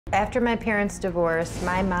After my parents' divorce,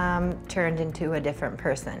 my mom turned into a different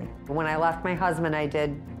person. When I left my husband, I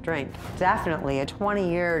did drink. Definitely a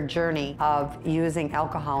 20-year journey of using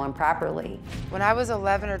alcohol improperly. When I was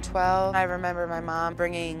 11 or 12, I remember my mom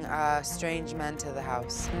bringing strange men to the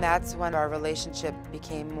house. And that's when our relationship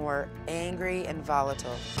became more angry and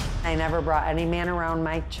volatile. I never brought any man around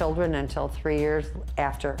my children until 3 years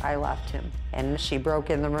after I left him. And she broke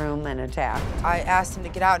in the room and attacked. I asked him to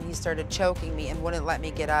get out and he started choking me and wouldn't let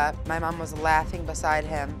me get up. My mom was laughing beside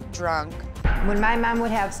him, drunk. When my mom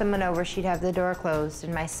would have someone over, she'd have the door closed,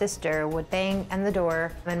 and my sister would bang on the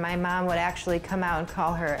door, and my mom would actually come out and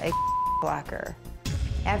call her a blocker.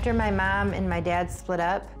 After my mom and my dad split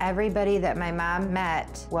up, everybody that my mom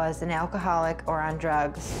met was an alcoholic or on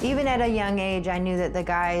drugs. Even at a young age, I knew that the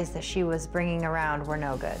guys that she was bringing around were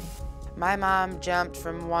no good. My mom jumped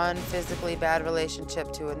from one physically bad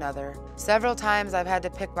relationship to another. Several times I've had to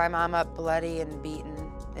pick my mom up bloody and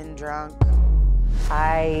beaten and drunk.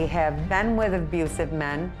 I have been with abusive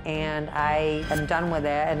men, and I am done with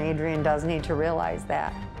it, and Adrienne does need to realize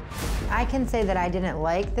that. I can say that I didn't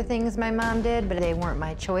like the things my mom did, but they weren't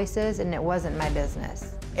my choices, and it wasn't my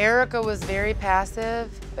business. Erica was very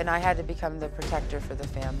passive, and I had to become the protector for the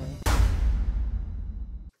family.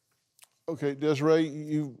 Okay, Desiree,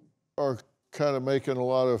 you are kind of making a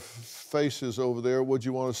lot of faces over there. What'd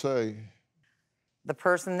you want to say? The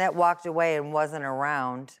person that walked away and wasn't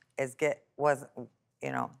around was,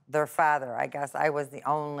 you know, their father. I guess I was the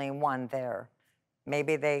only one there.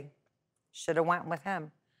 Maybe they should have went with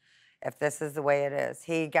him if this is the way it is.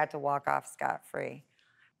 He got to walk off scot-free.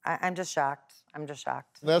 I'm just shocked. I'm just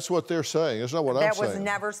shocked. That's what they're saying. It's not what I'm saying. That was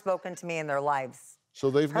never spoken to me in their lives. So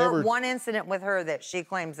they've never... One incident with her that she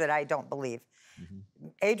claims that I don't believe.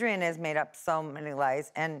 Adrienne has made up so many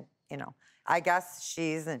lies, and, you know, I guess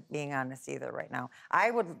she isn't being honest either right now.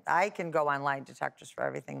 I can go on lie detectors for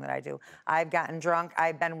everything that I do. I've gotten drunk.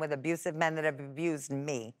 I've been with abusive men that have abused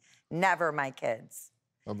me, never my kids.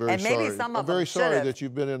 I'm very sorry. Maybe some of I'm very them sorry should've. that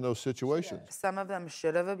you've been in those situations. Some of them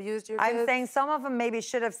should have abused your kids. I'm saying some of them maybe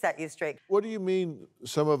should have set you straight. What do you mean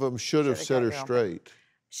some of them should have set her straight?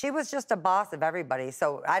 She was just a boss of everybody,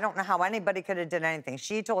 so I don't know how anybody could have done anything.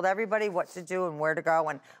 She told everybody what to do and where to go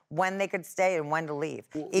and when they could stay and when to leave,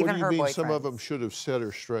 even her boyfriends. What do you mean some of them should have set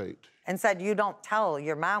her straight? And said, you don't tell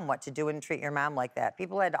your mom what to do and treat your mom like that.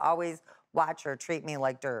 People had to always watch her treat me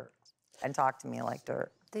like dirt and talk to me like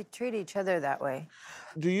dirt. They treat each other that way.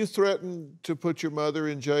 Do you threaten to put your mother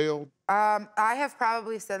in jail? I have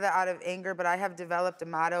probably said that out of anger, but I have developed a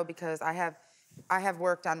motto because I have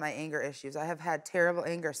worked on my anger issues. I have had terrible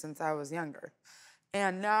anger since I was younger.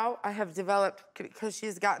 And now I have developed, because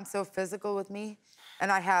she's gotten so physical with me, and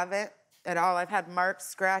I haven't at all. I've had marks,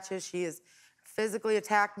 scratches. She has physically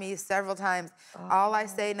attacked me several times. All I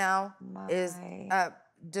say now is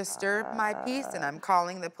disturb my peace, and I'm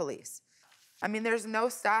calling the police. I mean, there's no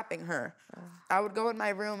stopping her. I would go in my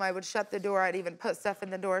room, I would shut the door, I'd even put stuff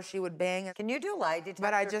in the door, she would bang. Can you do lie detector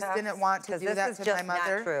But I just didn't want to do that to my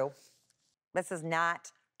mother. This is not true. This is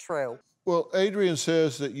not true. Well, Adrienne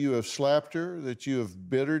says that you have slapped her, that you have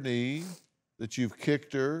bit her knee, that you've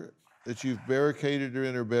kicked her, that you've barricaded her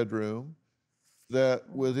in her bedroom, that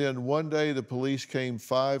within one day the police came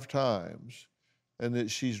 5 times, and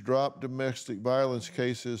that she's dropped domestic violence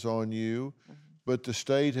cases on you, but the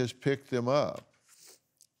state has picked them up.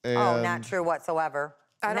 And oh, not true whatsoever.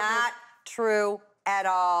 Not true at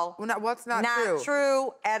all. Well, what's not true? Not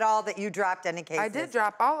true at all that you dropped any cases. I did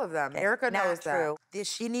drop all of them. Erica knows Not true. that.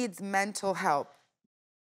 She needs mental help.